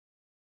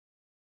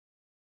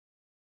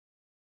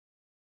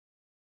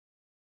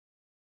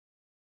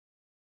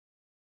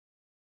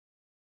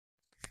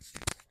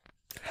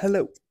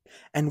Hello,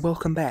 and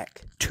welcome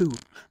back to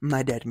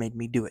My Dad Made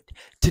Me Do It.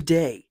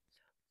 Today,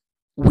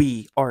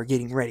 we are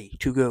getting ready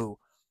to go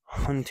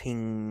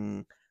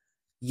hunting.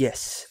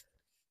 Yes,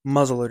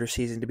 muzzleloader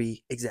season to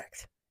be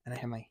exact. And I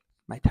have my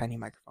tiny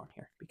microphone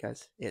here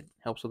because it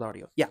helps with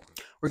audio. Yeah,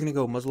 we're going to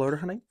go muzzleloader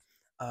hunting.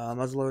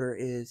 Muzzleloader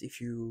is,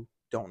 if you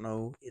don't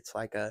know, it's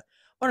like a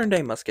modern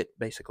day musket,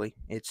 basically.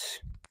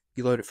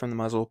 You load it from the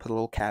muzzle, put a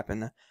little cap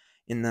in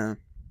the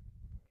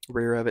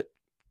rear of it,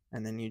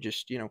 and then you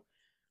just, you know,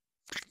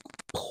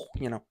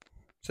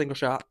 single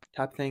shot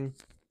type thing,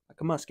 like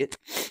a musket.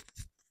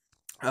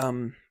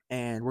 And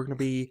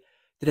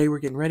today we're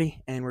getting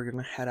ready, and we're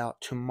gonna head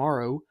out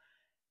tomorrow,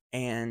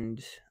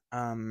 and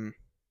we're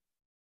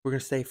gonna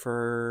stay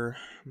for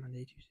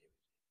Monday, Tuesday,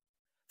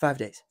 5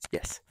 days.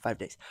 Yes, 5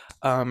 days.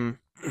 And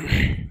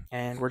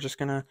we're just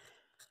gonna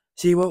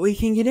see what we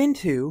can get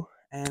into,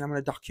 and I'm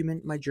gonna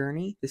document my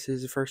journey. This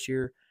is the first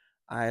year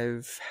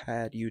I've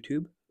had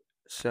YouTube,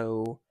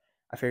 so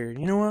I figured,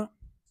 you know what?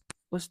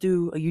 Let's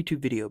do a YouTube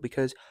video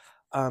because,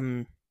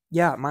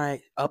 yeah, my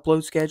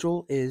upload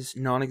schedule is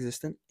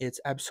non-existent.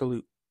 It's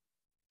absolute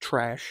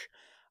trash.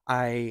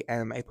 I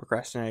am a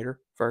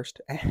procrastinator,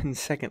 first, and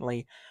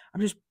secondly,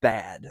 I'm just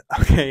bad.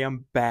 Okay,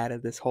 I'm bad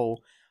at this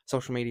whole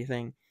social media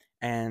thing,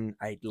 and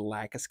I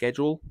lack a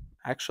schedule.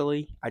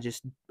 Actually, I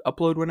just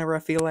upload whenever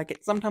I feel like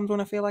it. Sometimes when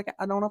I feel like it,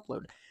 I don't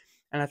upload.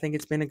 And I think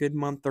it's been a good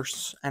month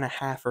and a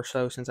half or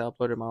so since I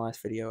uploaded my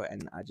last video,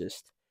 and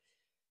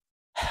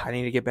I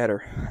need to get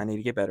better. I need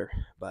to get better.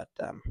 But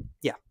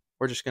yeah,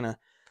 we're just gonna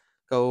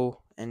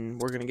go and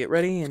we're gonna get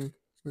ready and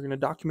we're gonna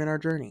document our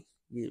journey.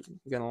 We're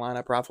gonna line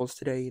up rifles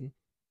today and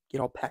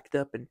get all packed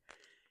up and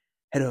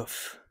head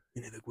off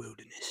into the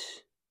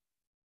wilderness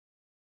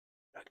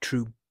like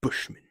true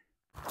bushmen.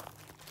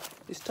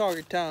 It's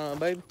target time,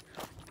 baby.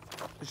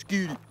 Let's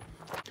get it.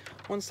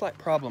 One slight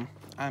problem.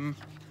 I'm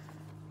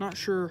not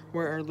sure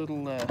where our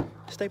little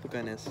staple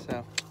gun is,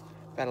 so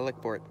gotta look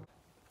for it.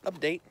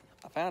 Update.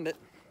 I found it.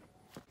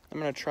 I'm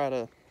gonna try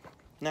to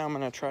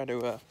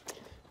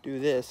do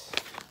this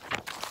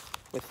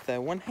with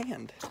one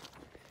hand.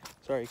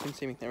 Sorry, you couldn't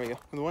see me. There we go.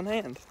 With one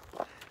hand.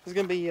 It's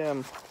gonna be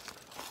I'm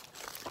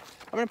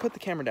gonna put the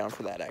camera down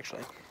for that,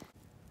 actually.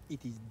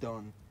 It is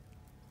done.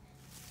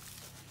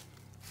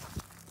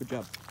 Good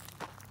job.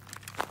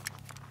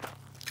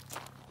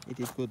 It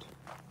is good.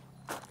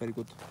 Very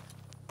good.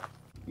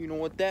 You know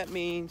what that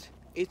means?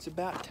 It's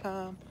about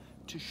time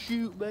to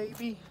shoot,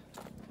 baby.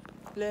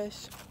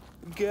 Let's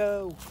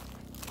go.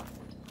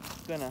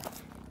 Gonna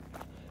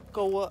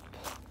go up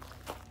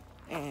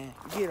and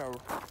get our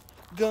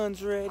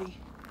guns ready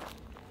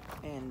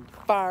and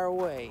fire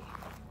away.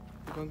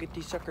 We're gonna get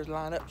these suckers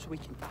lined up so we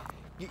can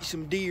get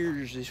some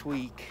deers this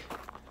week.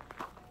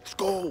 Let's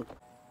go.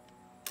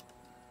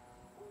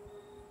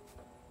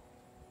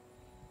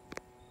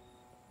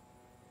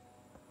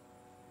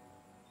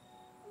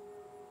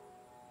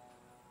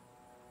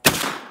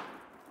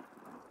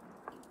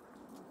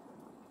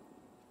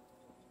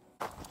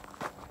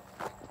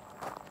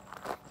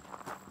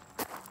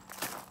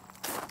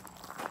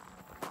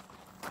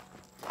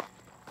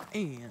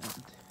 And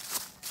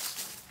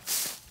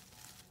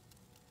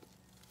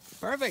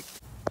perfect.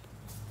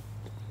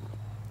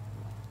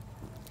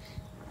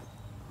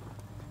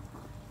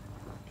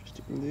 Just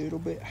a little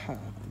bit high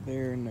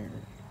there and there.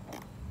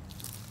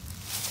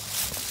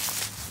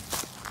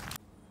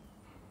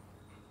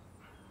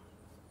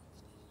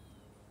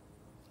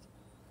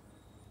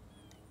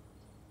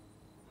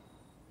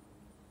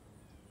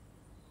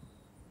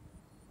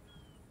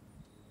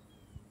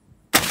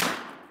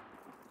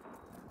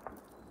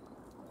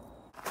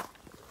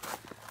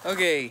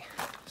 Okay,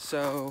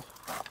 so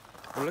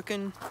we're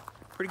looking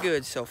pretty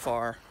good so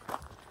far.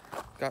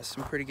 Got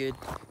some pretty good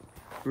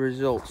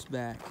results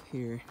back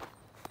here.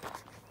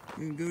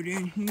 I'm gonna go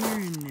down here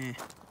and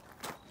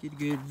get a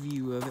good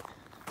view of it.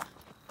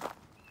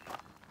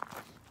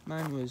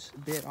 Mine was a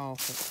bit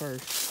off at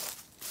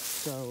first,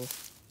 so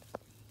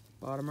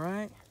bottom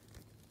right,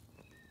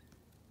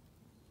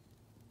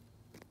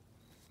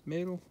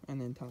 middle, and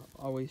then top.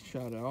 Always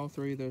shot at all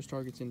three of those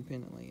targets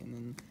independently, and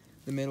then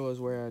the middle is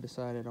where I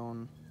decided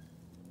on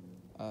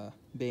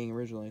being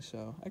originally.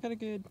 So I got a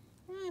good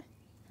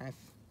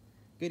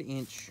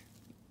inch,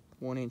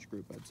 1 inch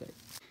group, I'd say.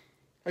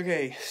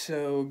 Okay,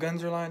 so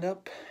guns are lined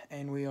up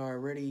and we are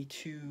ready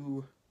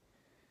to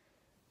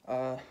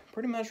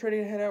pretty much ready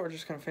to head out. We're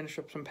just gonna finish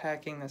up some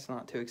packing. That's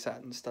not too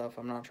exciting stuff.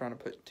 I'm not trying to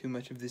put too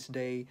much of this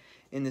day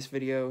in this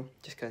video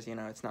just because, you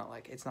know, it's not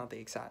the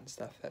exciting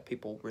stuff that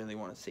people really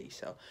want to see.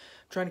 So I'm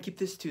trying to keep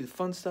this to the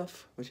fun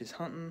stuff, which is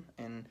hunting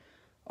and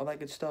all that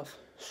good stuff.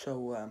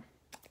 So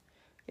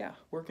yeah,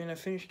 we're gonna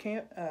finish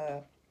camp.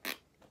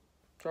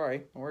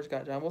 Sorry, my words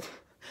got jumbled.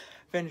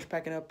 Finish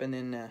packing up, and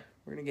then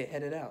we're gonna get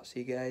headed out. See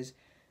you guys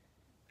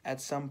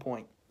at some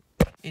point.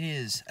 It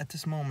is at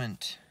this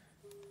moment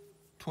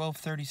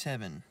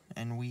 12:37,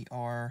 and we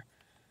are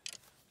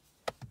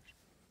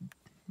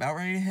about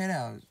ready to head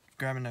out.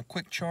 Grabbing a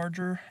quick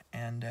charger,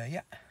 and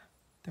yeah,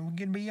 then we're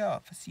gonna be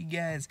off. I'll see you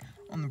guys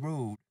on the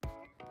road.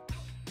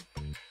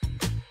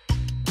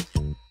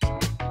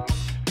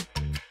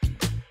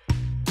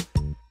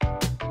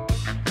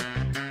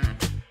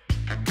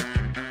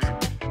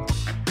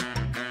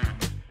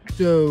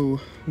 So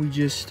we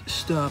just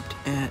stopped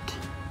at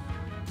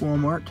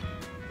Walmart,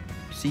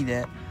 see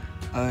that,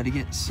 to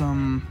get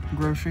some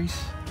groceries.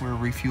 We're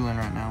refueling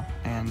right now,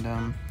 and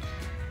the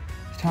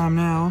time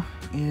now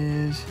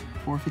is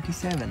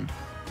 4:57.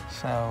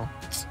 So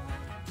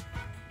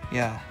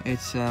yeah,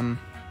 it's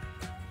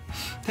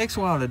takes a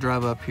while to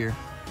drive up here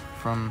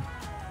from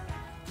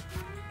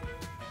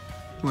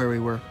where we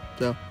were.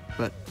 So,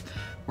 but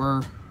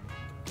we're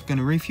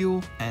gonna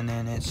refuel, and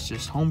then it's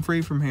just home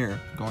free from here,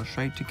 going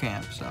straight to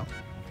camp. So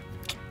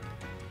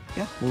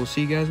yeah, we'll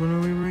see you guys when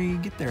we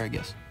get there, I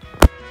guess.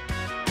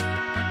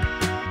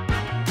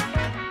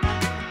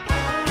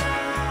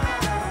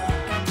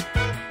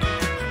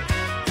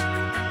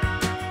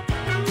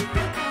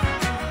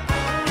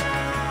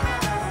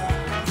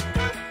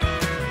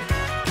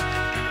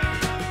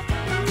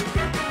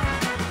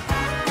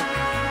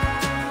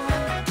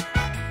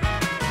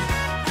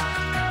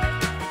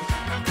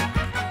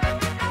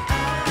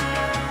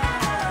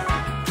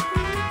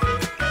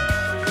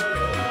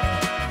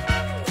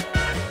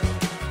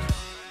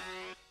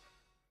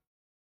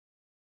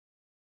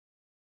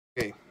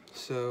 Okay,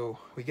 so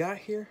we got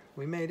here,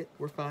 we made it,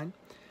 we're fine.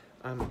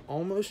 I'm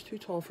almost too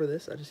tall for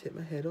this. I just hit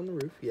my head on the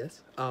roof,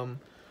 yes. No,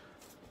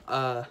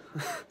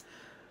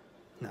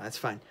 it's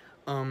fine.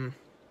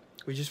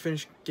 We just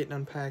finished getting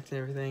unpacked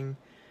and everything,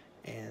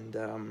 and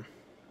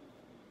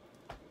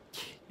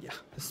yeah,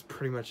 this is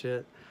pretty much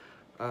it.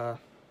 Nothing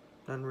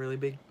really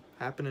big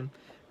happening.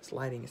 This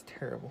lighting is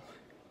terrible.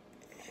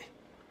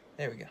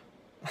 There we go.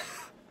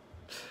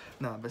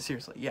 No, but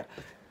seriously, yeah.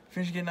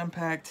 Finished getting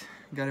unpacked,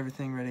 got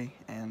everything ready,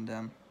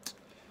 and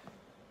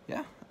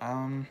yeah,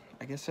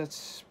 I guess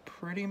that's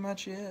pretty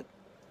much it.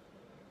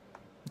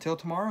 Until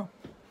tomorrow.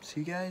 See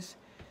you guys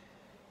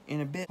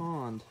in a bit.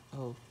 Pond.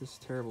 Oh, this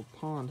terrible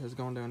pond has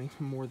gone down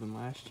even more than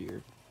last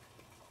year.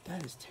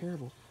 That is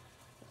terrible.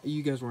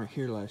 You guys weren't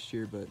here last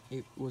year, but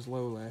it was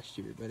low last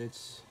year, but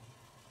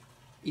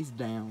he's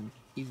down.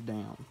 He's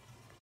down.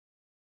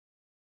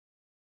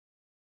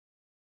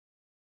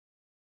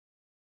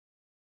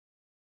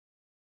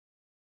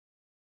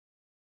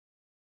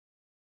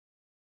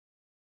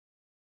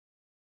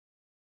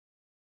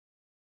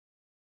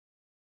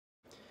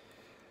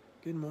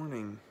 Good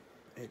morning.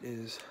 It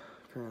is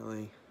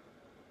currently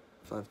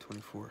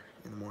 5:24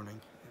 in the morning,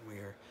 and we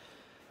are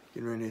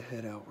getting ready to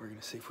head out. We're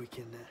gonna see if we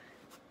can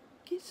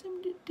get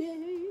some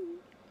today.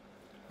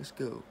 Let's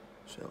go.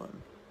 So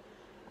I'm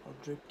all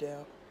dripped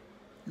out.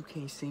 You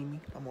can't see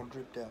me. I'm all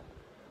dripped out.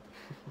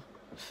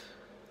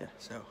 Yeah.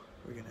 So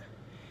we're gonna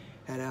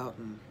head out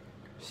and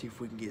see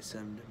if we can get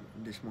some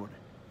this morning.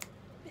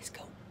 Let's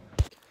go.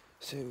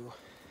 So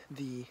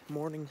the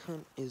morning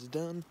hunt is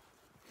done.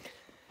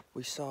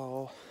 We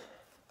saw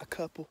a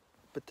couple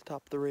at the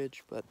top of the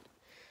ridge, but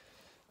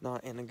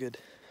not in a good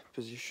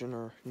position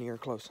or near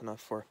close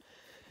enough to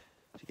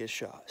get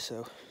shot.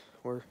 So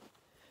we're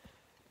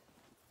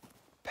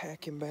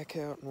packing back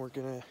out, and we're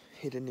gonna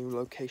hit a new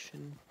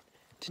location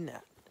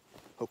tonight.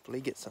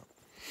 Hopefully get some.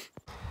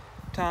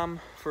 Time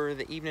for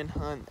the evening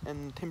hunt,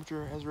 and the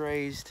temperature has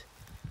raised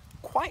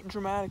quite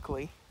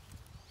dramatically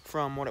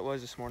from what it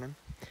was this morning.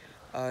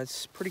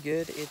 It's pretty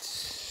good.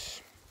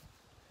 It's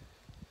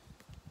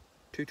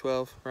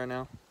 2:12 right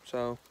now,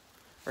 so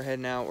we're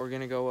heading out. We're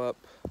gonna go up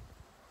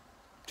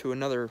to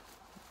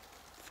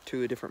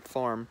a different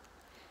farm,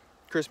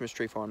 Christmas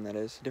tree farm, that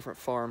is, a different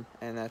farm,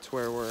 and that's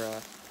where we're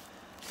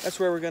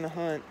gonna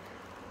hunt.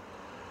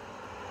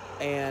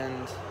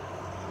 And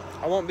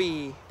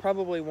I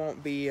probably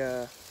won't be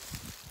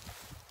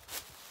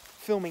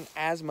filming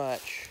as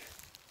much.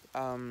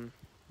 I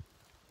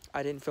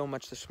didn't film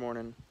much this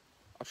morning.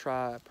 I'll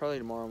try probably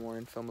tomorrow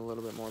morning film a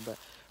little bit more, but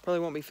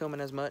probably won't be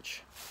filming as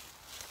much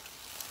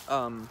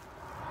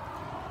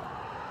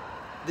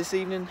this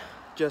evening,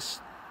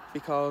 just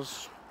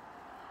because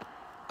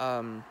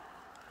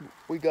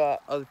we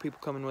got other people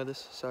coming with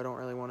us, so I don't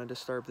really want to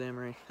disturb them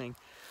or anything,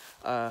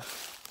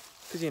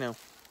 because you know,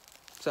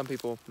 some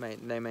people may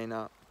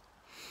not,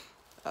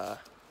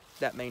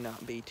 that may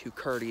not be too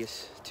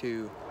courteous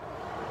to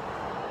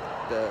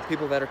the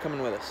people that are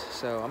coming with us.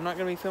 So I'm not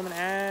going to be filming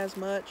as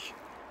much.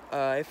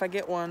 If I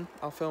get one,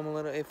 I'll film a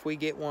little. If we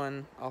get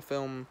one, I'll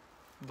film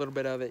a little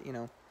bit of it, you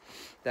know,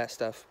 that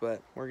stuff.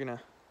 But we're going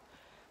to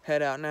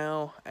head out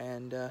now,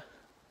 and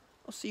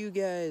I'll see you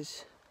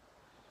guys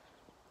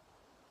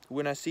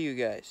when I see you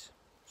guys.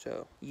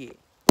 So, yeah,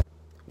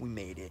 we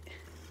made it.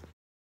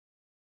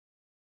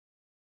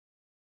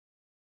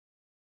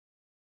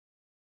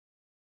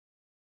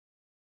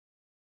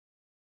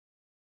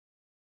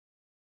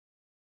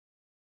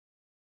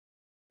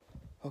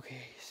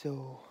 Okay,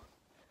 so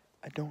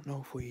I don't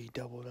know if we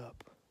doubled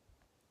up,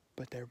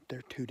 but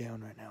they're two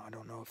down right now. I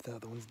don't know if the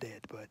other one's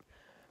dead, but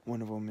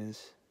one of them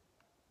is.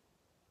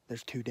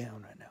 There's two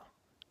down right now.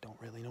 Don't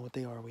really know what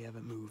they are. We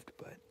haven't moved,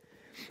 but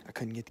I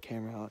couldn't get the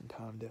camera out in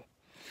time to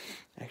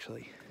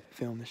actually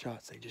film the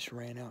shots. They just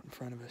ran out in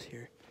front of us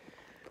here,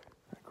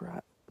 like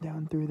right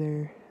down through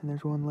there, and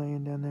there's one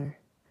laying down there,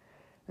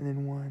 and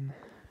then one,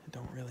 I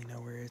don't really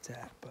know where it's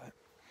at, but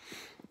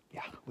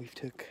yeah, we've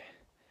took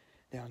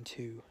down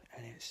 2,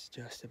 and it's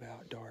just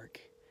about dark.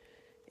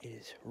 It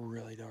is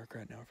really dark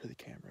right now for the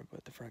camera,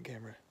 but the front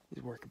camera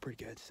is working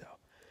pretty good, so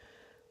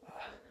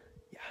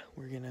yeah,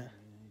 we're gonna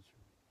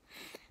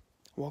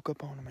walk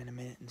up on them in a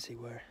minute and see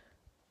what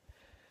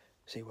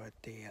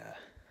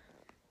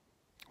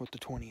the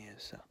 20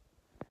 is. So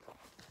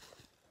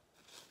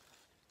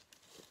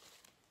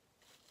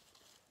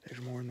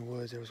there's more in the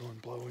woods. There was one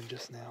blowing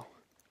just now,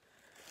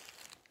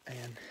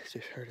 and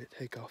just heard it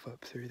take off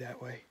up through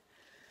that way.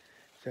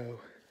 So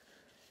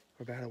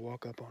we're about to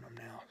walk up on them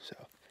now. So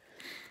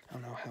I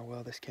don't know how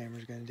well this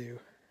camera's gonna do.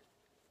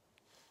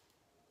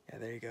 Yeah,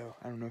 there you go.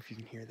 I don't know if you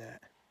can hear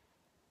that,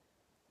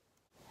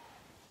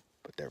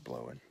 but they're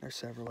blowing. There's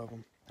several of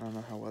them. I don't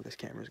know how well this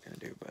camera's gonna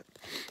do, but.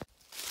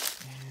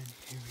 And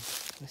here we go.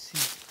 Let's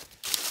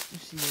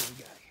see what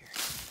we got here.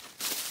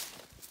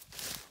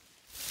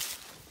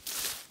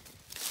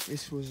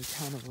 This was a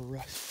kind of a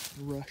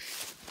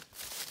rush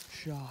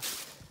shot,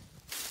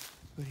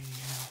 but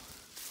anyhow,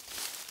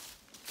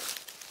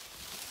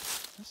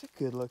 that's a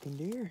good looking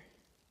deer.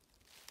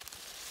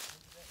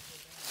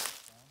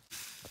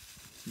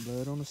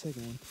 Blood on the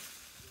second one.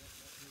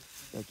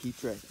 Gotta keep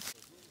tracking.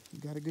 You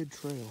got a good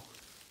trail.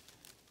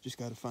 Just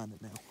gotta find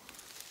it now.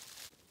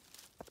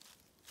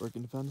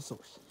 Working to find the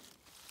source.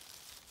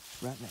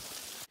 Right now.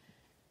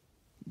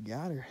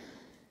 Got her.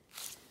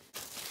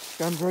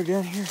 Got him right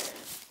down here.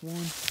 1,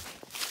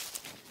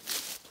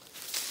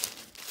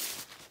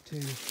 2.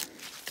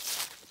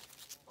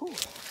 Whew.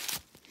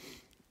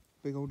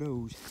 Big old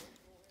does.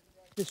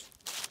 Just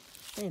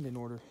stand in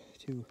order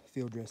to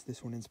field dress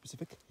this one in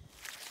specific,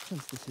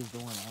 since this is the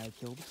one I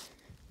killed.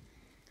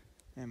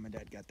 And my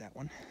dad got that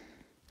one.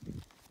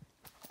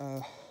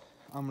 I'm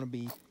gonna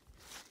be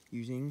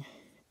using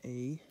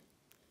a,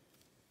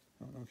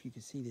 I don't know if you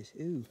can see this.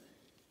 Ooh.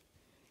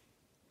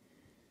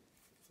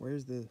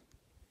 Where's the,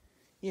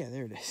 yeah,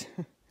 there it is.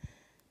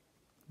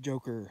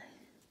 Joker.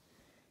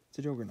 It's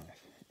a Joker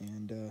knife.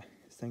 And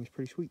this thing's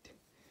pretty sweet.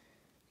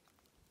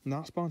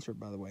 Not sponsored,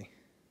 by the way.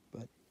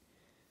 But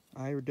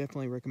I would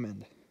definitely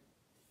recommend,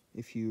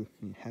 if you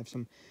have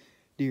some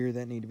deer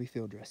that need to be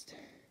field dressed,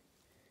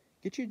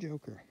 get you a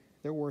Joker.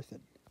 They're worth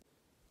it.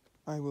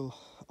 I will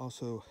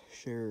also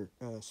spare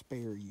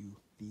you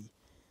the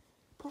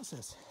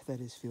process that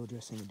is field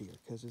dressing a deer,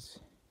 because it's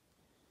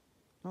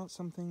not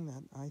something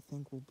that I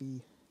think will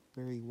be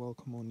very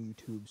welcome on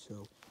YouTube,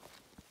 so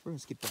we're gonna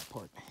skip that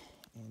part,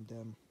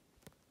 and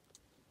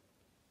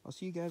I'll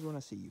see you guys when I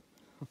see you.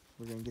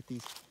 We're gonna get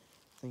these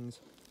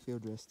things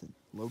field dressed and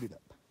loaded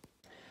up.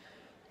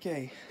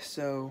 Okay,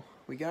 so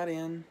we got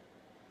in,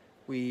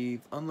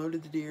 we've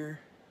unloaded the deer,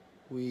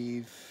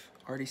 we've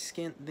already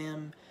skint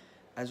them,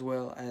 as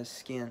well as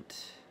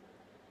skint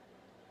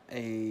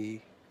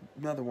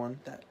another one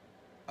that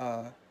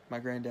my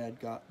granddad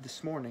got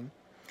this morning.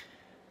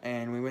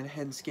 And we went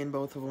ahead and skinned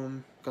both of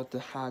them, got the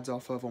hides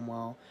off of them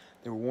while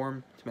they were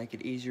warm to make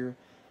it easier.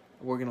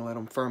 We're going to let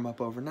them firm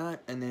up overnight,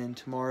 and then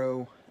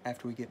tomorrow,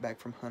 after we get back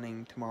from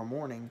hunting tomorrow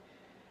morning,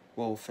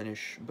 we'll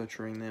finish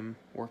butchering them,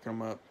 working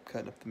them up,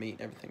 cutting up the meat,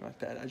 everything like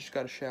that. I just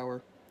got a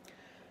shower,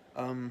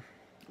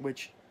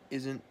 which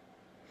isn't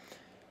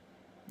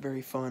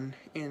very fun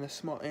in a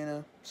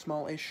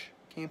small-ish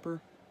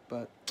camper,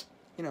 but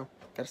you know,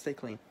 gotta stay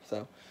clean.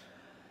 So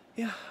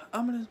yeah,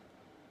 I'm gonna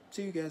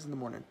see you guys in the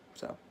morning.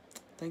 So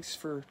thanks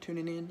for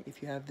tuning in.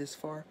 If you have this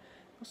far,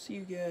 I'll see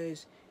you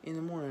guys in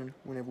the morning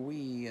whenever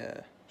we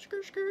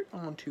skirt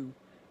on to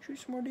shoot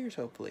some more deers,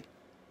 hopefully.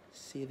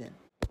 See you then.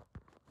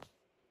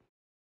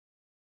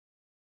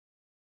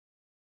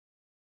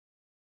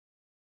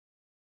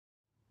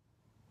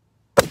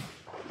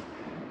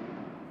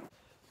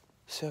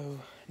 So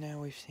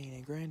now we've seen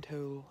a grand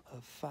total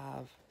of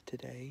 5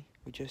 today.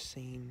 We just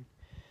seen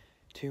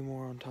 2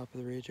 more on top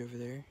of the ridge over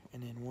there,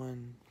 and then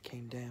 1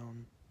 came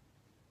down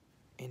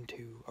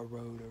into a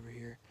road over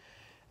here,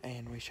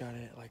 and we shot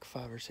it like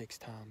 5 or 6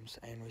 times,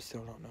 and we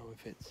still don't know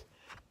if it's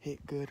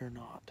hit good or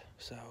not,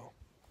 so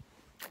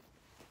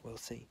we'll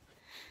see.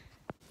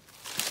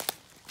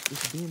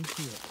 It's been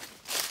hit.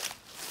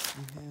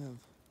 We have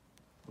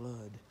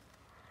blood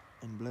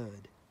and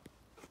blood,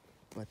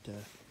 but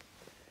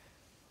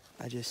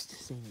I just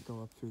seen it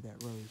go up through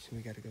that road, so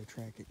we gotta go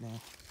track it now.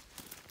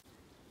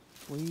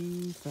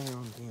 We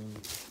found him,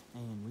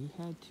 and we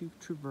had to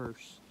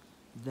traverse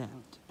that,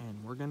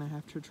 and we're gonna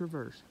have to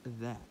traverse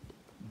that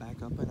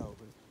back up and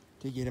over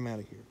to get him out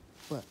of here.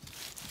 But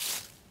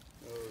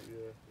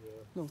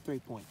little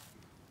 3-point,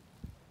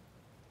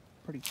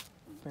 pretty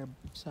fair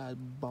size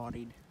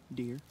bodied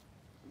deer.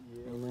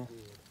 Yeah, And, we did.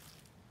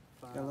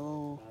 got a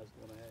little, I was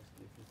going to ask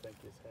you if you think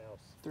his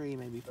house. 3,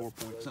 maybe 4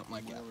 points, something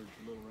like that.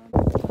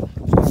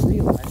 I I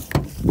realized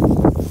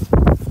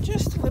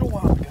just a little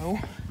while ago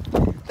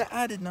that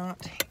I did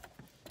not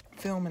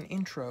film an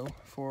intro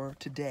for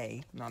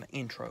today. Not an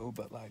intro,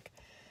 but like,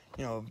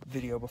 you know, a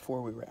video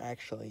before we were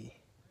actually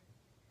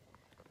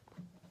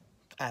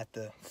at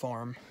the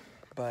farm.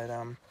 But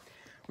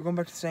we're going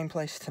back to the same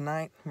place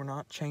tonight. We're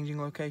not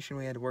changing location.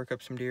 We had to work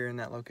up some deer, and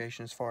that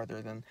location is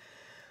farther than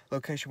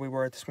location we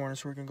were at this morning,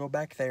 so we're gonna go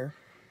back there.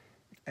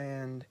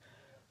 and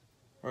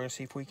we're gonna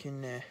see if we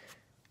can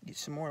get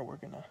some more. We're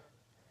gonna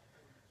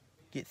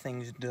get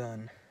things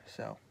done.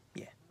 So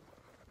yeah,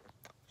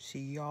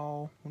 see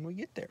y'all when we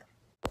get there.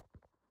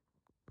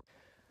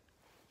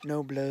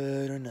 No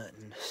blood or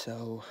nothing,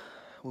 so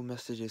we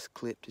must have just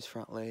clipped his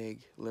front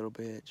leg a little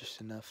bit,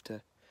 just enough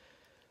to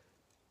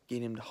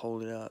get him to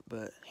hold it up.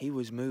 But he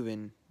was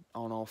moving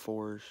on all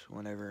fours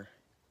whenever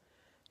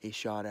he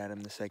shot at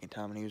him the second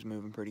time, and he was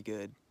moving pretty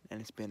good.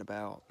 And it's been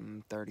about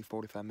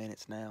 30-45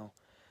 minutes now.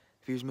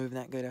 If he was moving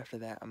that good after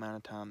that amount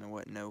of time, there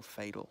wasn't no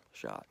fatal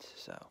shots.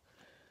 So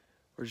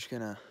we're just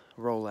gonna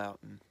roll out,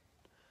 and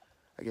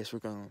I guess we're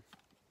gonna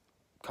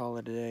call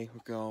it a day.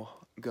 We're gonna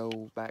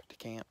go back to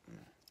camp and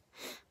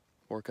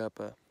work up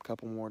a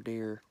couple more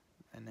deer,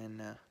 and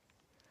then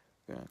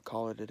we're gonna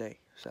call it a day.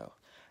 So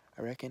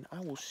I reckon I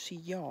will see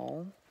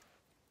y'all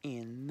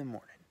in the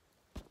morning.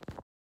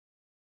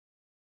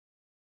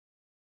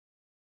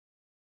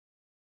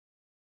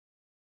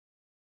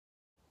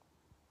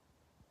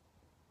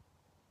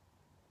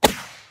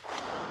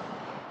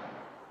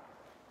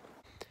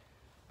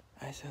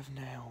 As of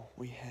now,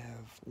 we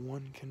have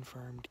one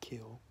confirmed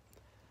kill.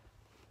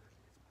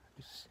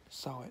 Just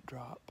saw it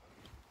drop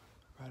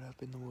right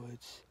up in the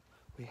woods.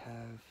 We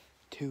have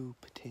 2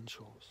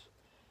 potentials.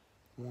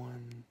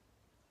 One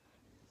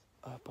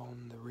up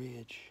on the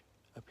ridge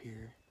up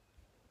here.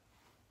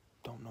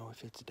 Don't know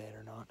if it's dead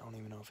or not. Don't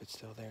even know if it's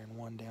still there. And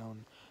one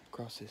down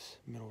across this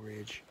middle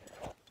ridge,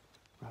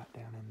 right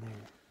down in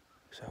there.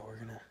 So we're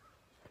gonna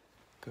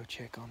go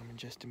check on them in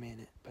just a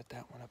minute. But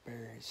that one up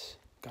there is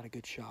got a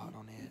good shot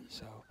on it.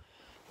 So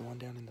the one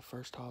down in the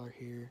first holler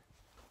here,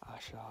 I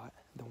shot.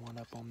 The one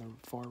up on the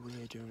far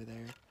ridge over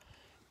there,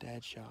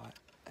 Dad shot.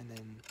 And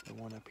then the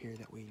one up here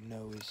that we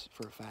know is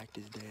for a fact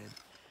is dead,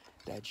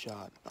 Dad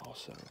shot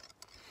also.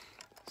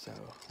 So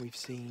we've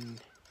seen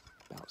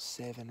about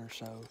 7 or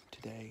so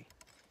today.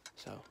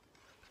 So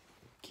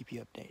keep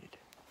you updated.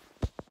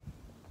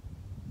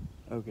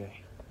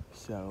 Okay,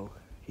 so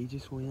he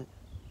just went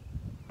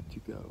to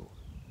go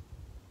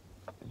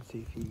and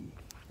see if he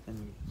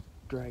and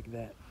drag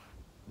that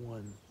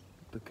one,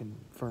 the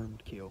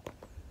confirmed kill,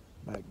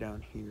 back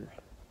down here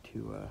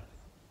to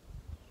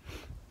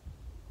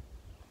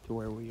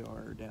where we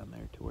are down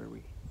there, to where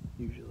we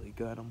usually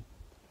gut them.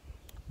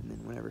 And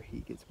then whenever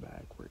he gets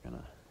back, we're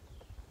gonna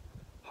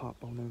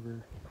hop on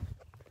over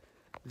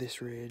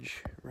this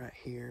ridge right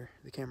here.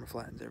 The camera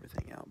flattens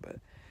everything out, but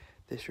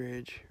this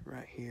ridge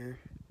right here,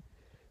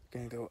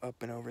 gonna go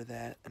up and over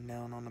that, and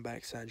down on the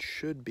backside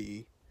should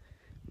be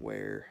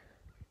where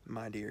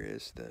my deer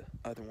is, the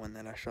other one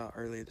that I shot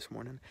earlier this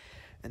morning.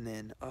 And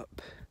then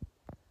up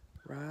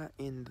right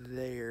in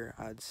there,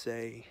 I'd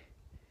say,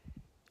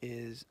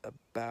 is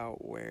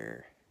about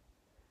where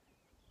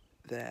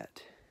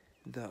that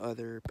the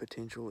other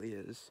potential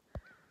is,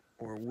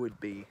 or would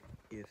be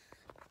if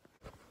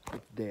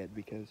it's dead,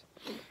 because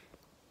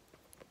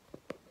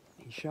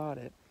he shot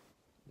it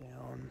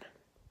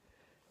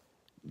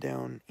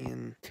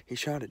he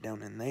shot it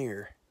down in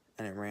there,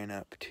 and it ran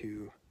up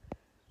to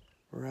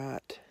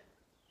right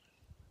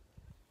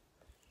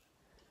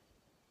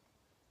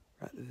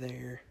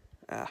there.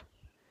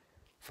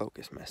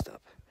 Focus messed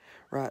up.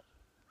 Right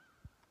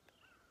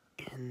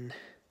in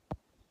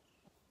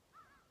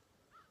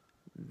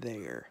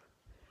there.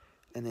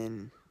 And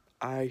then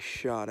I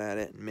shot at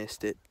it and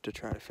missed it to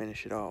try to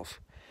finish it off.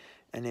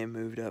 And then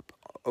moved up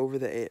over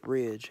the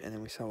ridge, and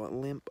then we saw it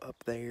limp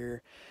up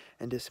there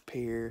and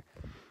disappear.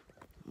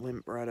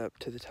 Limp right up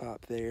to the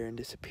top there and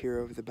disappear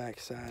over the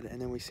backside. And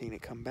then we seen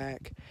it come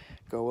back,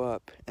 go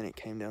up, and it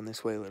came down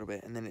this way a little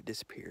bit, and then it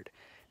disappeared.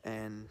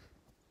 And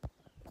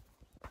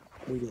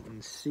we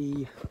didn't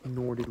see,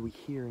 nor did we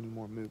hear any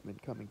more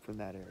movement coming from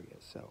that area.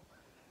 So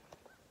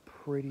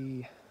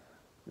pretty,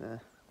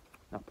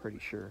 not pretty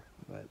sure,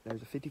 but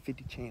there's a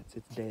 50-50 chance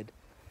it's dead.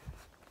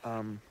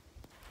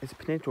 It's a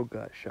potential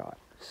gut shot,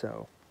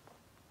 so,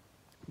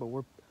 but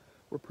we're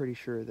pretty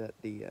sure that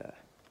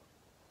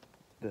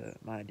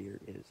my deer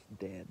is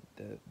dead.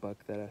 The buck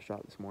that I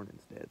shot this morning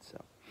is dead, so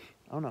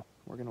I don't know.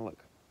 We're gonna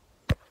look.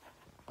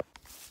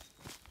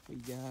 We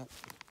got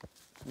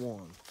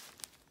one.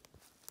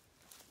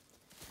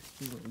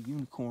 A little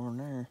unicorn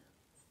there.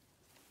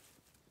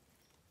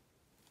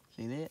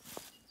 See that?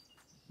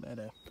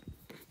 But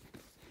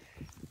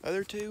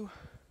other 2,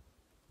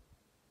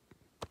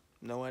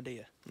 no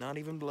idea. Not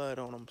even blood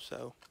on them,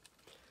 so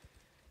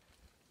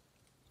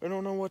I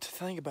don't know what to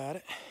think about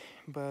it.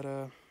 But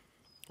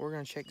we're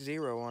gonna check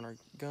 0 on our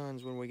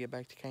guns when we get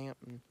back to camp,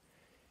 and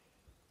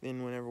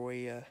then whenever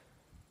we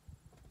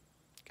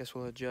guess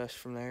we'll adjust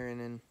from there, and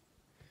then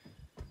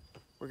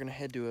we're gonna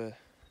head to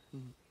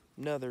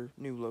another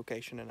new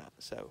location tonight.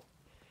 So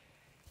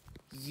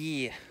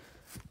yeah,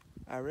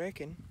 I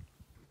reckon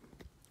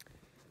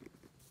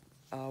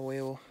I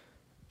will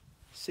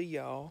see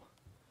y'all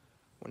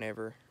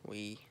whenever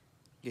we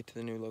get to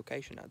the new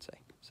location, I'd say.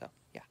 So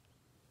yeah,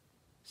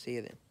 see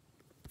you then.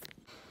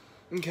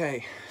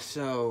 Okay,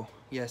 so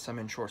yes, I'm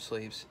in short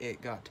sleeves.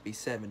 It got to be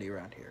 70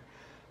 around here,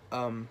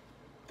 and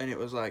it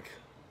was like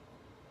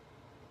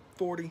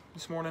 40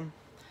 this morning,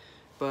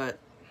 but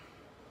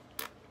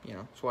you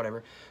know, it's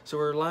whatever. So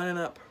we're lining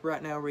up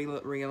right now,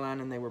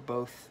 realigning. They were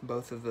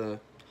both of the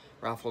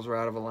rifles were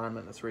out of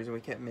alignment. That's the reason we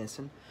kept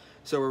missing.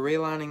 So we're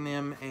realigning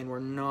them, and we're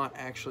not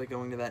actually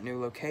going to that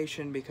new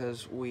location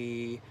because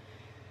we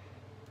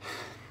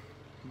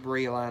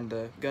realigned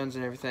the guns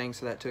and everything,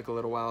 so that took a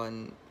little while,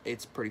 and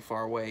it's pretty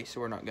far away,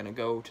 so we're not going to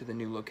go to the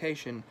new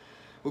location.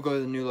 We'll go to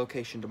the new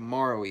location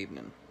tomorrow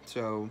evening.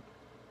 So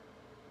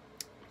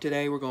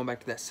today we're going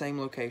back to that same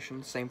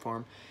location, same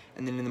farm,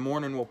 and then in the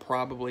morning we'll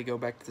probably go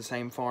back to the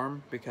same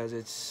farm because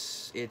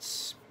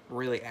it's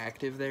really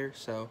active there,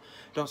 so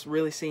don't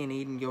really see a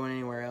need in going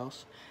anywhere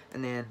else.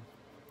 And then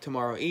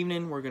tomorrow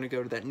evening we're going to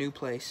go to that new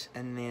place,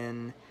 and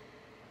then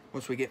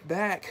once we get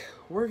back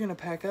we're going to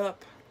pack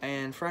up,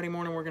 and Friday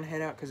morning we're going to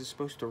head out because it's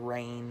supposed to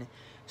rain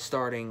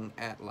starting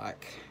at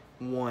like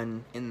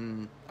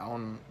 1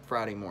 on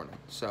Friday morning.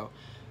 So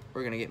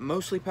we're going to get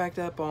mostly packed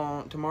up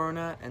on tomorrow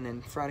night, and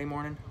then Friday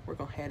morning we're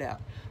going to head out.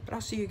 But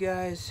I'll see you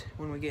guys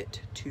when we get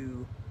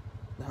to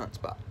the hunt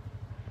spot.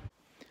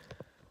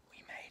 We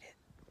made it.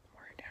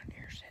 We're down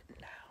here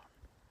sitting down.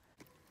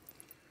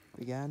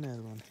 We got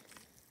another one.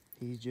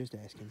 He's just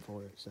asking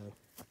for it, so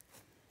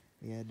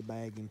we had to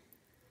bag him.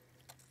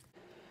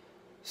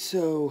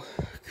 So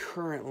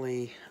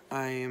currently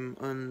I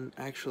am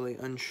actually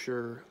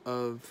unsure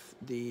of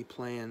the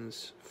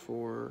plans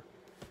for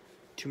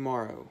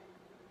tomorrow.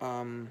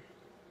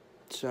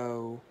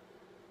 So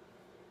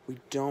we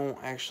don't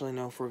actually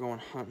know if we're going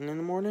hunting in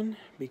the morning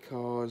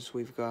because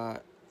we've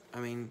got, I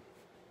mean,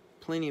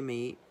 plenty of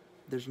meat.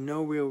 There's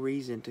no real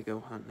reason to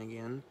go hunting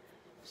again,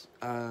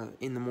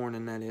 in the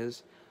morning that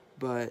is,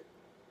 but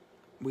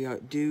we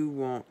do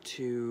want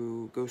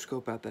to go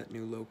scope out that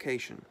new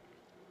location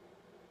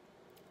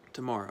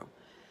tomorrow.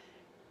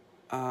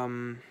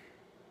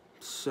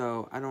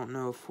 So I don't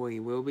know if we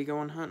will be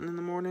going hunting in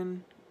the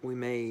morning. We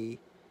may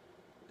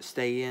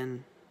stay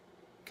in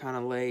kind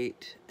of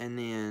late, and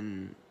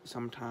then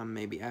sometime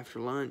maybe after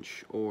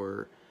lunch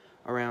or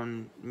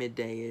around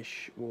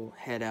midday-ish we'll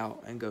head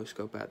out and go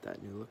scope out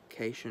that new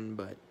location.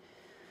 But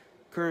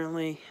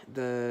currently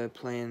the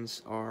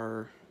plans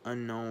are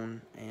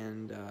unknown,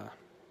 and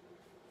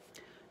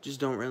just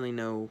don't really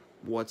know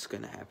what's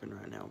gonna happen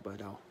right now,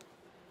 but I'll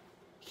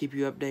keep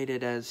you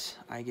updated as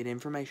I get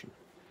information.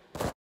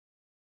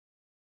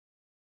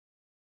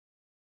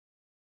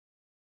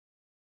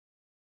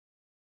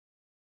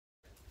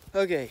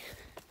 Okay,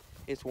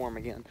 it's warm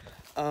again.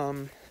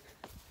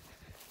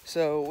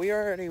 So we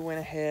already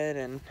went ahead,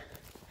 and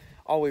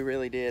all we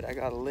really did, I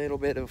got a little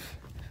bit of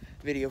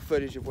video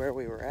footage of where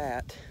we were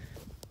at.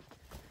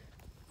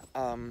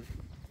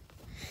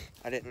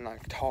 I didn't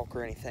like talk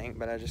or anything,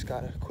 but I just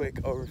got a quick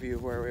overview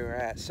of where we were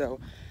at. So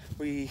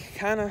we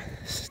kind of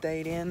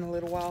stayed in a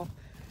little while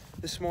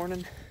this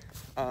morning,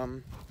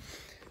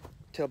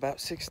 till about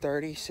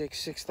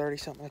 6:30,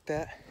 something like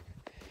that.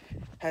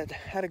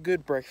 Had a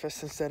good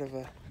breakfast instead of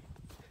a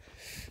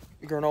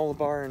granola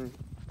bar and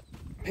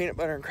peanut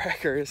butter and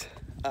crackers.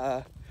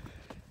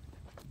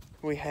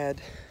 We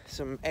had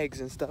some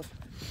eggs and stuff,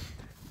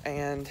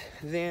 and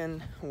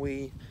then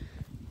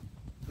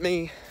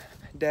me,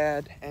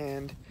 Dad,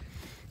 and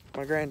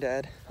my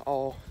granddad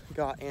all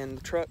got in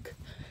the truck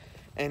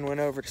and went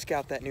over to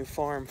scout that new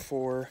farm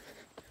for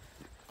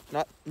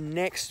not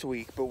next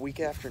week, but week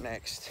after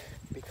next,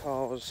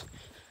 because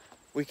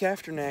week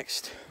after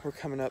next we're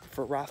coming up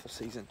for rifle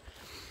season.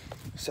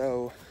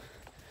 So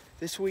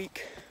this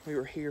week we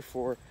were here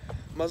for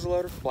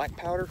muzzleloader, black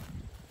powder,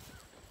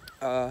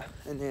 and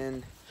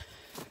then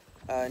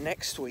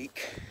next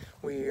week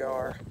we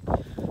are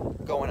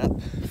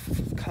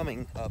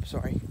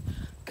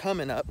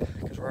coming up,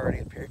 because we're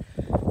already up here,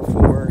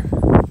 for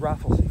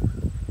rifle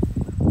season.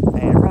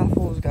 And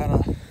rifles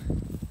got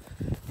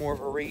more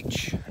of a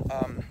reach.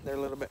 They're a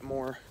little bit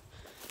more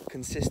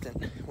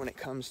consistent when it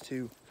comes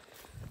to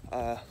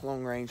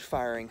long range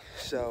firing.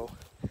 So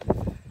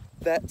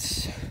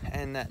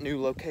and that new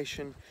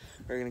location,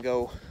 we're gonna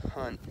go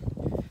hunt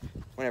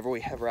whenever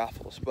we have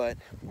rifles. But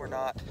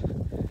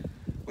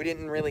we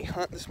didn't really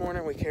hunt this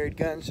morning. We carried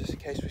guns just in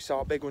case we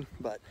saw a big one,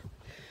 but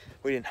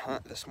we didn't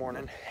hunt this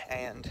morning,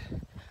 and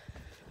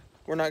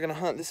we're not gonna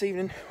hunt this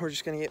evening. We're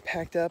just gonna get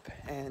packed up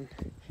and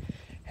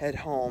head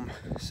home.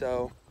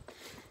 So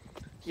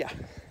yeah,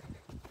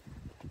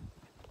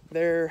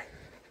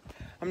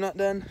 I'm not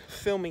done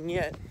filming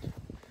yet,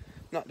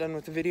 not done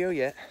with the video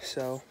yet,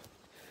 so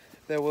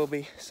there will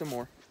be some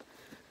more,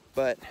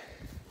 but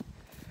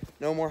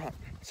no more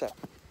hunting. So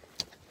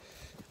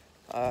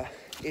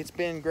it's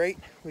been great.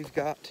 We've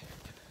got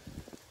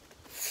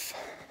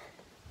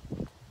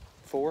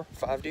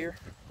 5 deer,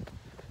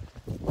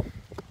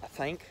 I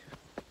think.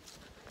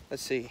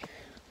 Let's see,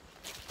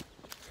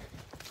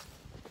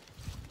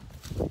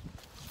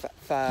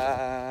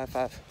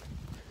 five.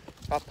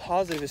 I'm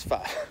positive it's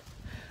 5,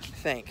 I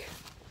think.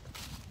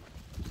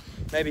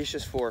 Maybe it's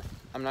just 4.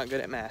 I'm not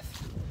good at math.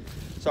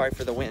 Sorry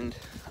for the wind.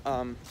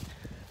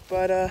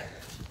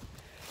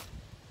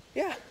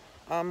 Yeah,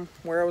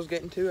 where I was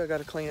getting to, I got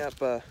to clean up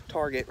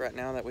Target right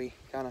now that we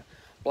kind of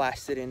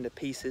blasted into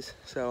pieces,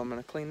 so I'm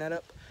gonna clean that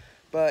up.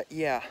 But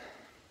yeah,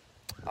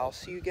 I'll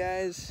see you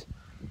guys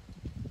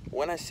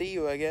when I see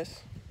you, I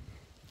guess.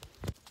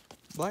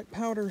 Black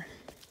powder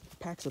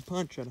packs a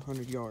punch at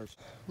 100 yards.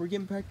 We're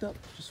getting packed up,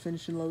 just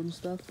finishing loading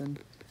stuff, and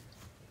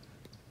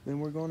then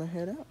we're gonna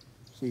head out.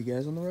 See you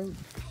guys on the road.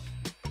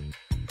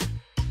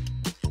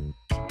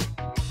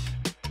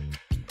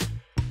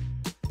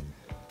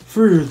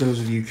 For those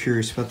of you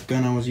curious about the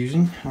gun I was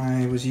using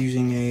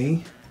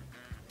a,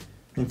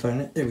 let me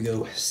find it, there we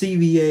go,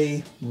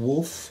 CVA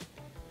Wolf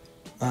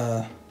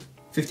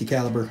 50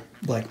 caliber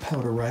black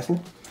powder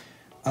rifle.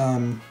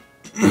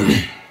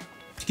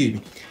 Excuse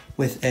me,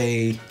 with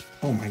a,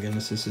 oh my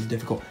goodness, this is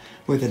difficult,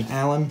 with an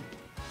Allen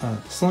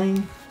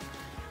sling.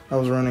 I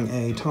was running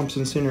a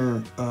Thompson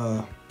Center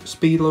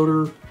speed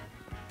loader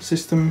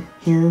system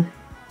here,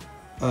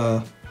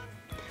 and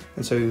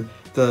so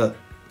the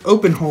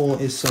open hole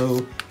is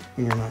so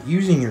when you're not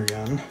using your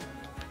gun,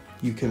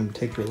 you can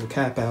take your little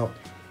cap out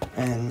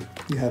and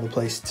you have a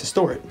place to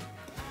store it.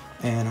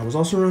 And I was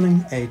also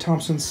running a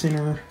Thompson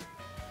Center,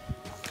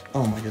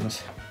 oh my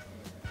goodness,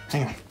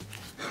 hang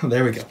on,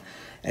 there we go,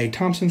 a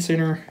Thompson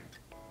Center,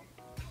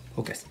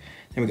 focus,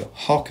 there we go,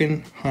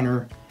 Hawken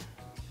Hunter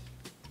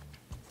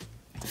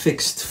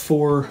fixed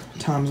 4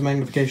 times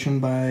magnification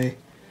by,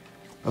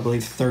 I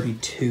believe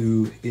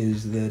 32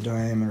 is the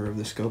diameter of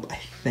the scope, I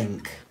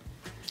think.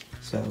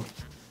 So,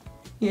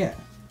 yeah,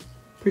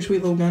 pretty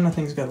sweet little gun. I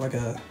think it's got like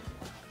a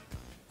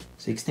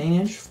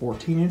 16-inch,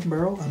 14-inch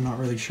barrel. I'm not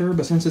really sure,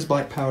 but since it's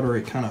black powder,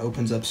 it kind of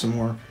opens up some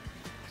more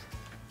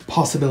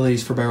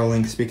possibilities for barrel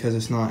lengths because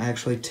it's not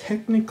actually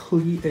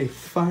technically a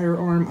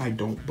firearm. I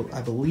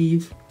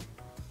believe.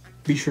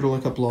 Be sure to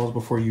look up laws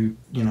before you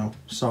know,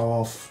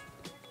 saw off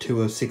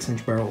to a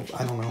 6-inch barrel.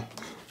 I don't know.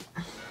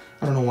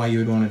 I don't know why you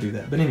would want to do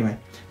that. But anyway,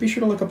 be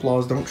sure to look up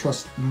laws. Don't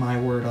trust my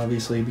word,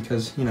 obviously,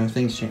 because, you know,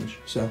 things change.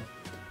 So,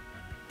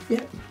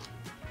 yeah.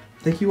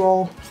 Thank you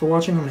all for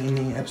watching. I'm going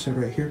to end the episode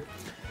right here.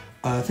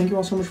 Thank you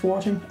all so much for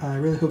watching. I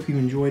really hope you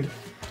enjoyed.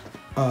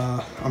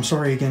 I'm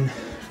sorry again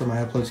for my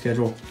upload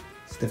schedule.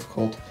 It's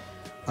difficult.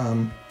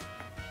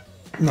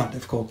 Not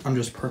difficult. I'm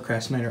just a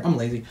procrastinator. I'm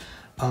lazy.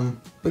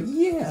 But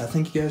yeah,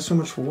 thank you guys so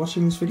much for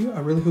watching this video. I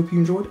really hope you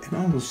enjoyed, and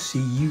I will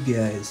see you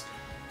guys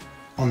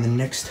on the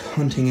next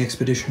hunting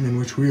expedition in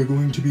which we are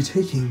going to be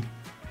taking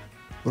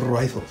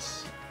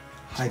rifles.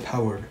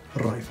 High-powered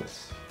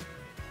rifles.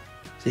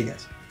 See you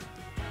guys.